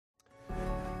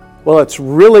Well, it's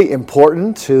really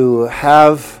important to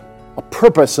have a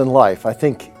purpose in life. I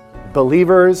think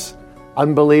believers,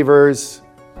 unbelievers,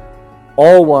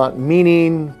 all want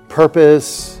meaning,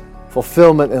 purpose,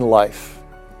 fulfillment in life.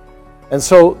 And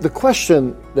so the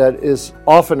question that is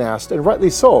often asked, and rightly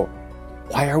so,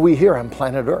 why are we here on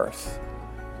planet Earth?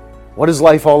 What is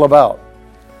life all about?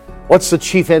 What's the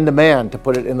chief end of man, to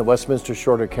put it in the Westminster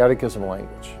Shorter Catechism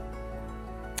language?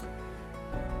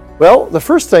 Well, the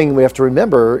first thing we have to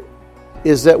remember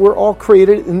is that we're all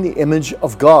created in the image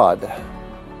of God.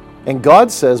 And God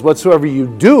says, whatsoever you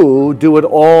do, do it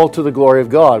all to the glory of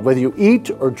God, whether you eat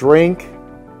or drink,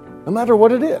 no matter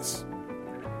what it is.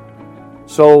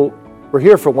 So we're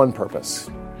here for one purpose,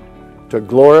 to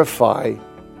glorify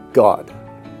God.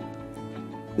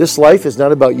 This life is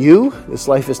not about you. This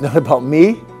life is not about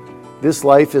me. This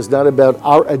life is not about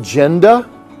our agenda.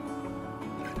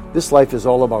 This life is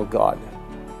all about God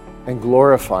and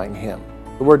glorifying Him.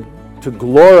 The word to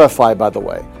glorify, by the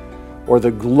way, or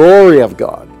the glory of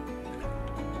God,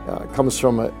 comes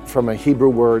from a Hebrew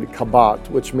word, kabat,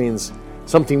 which means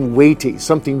something weighty,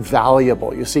 something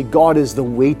valuable. You see, God is the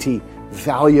weighty,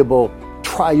 valuable,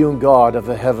 triune God of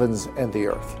the heavens and the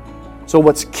earth. So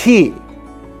what's key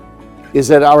is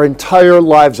that our entire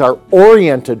lives are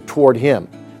oriented toward Him,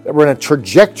 that we're in a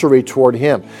trajectory toward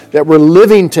Him, that we're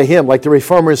living to Him, like the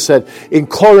Reformers said, in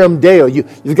coram Deo.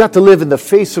 You've got to live in the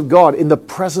face of God, in the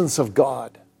presence of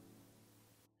God.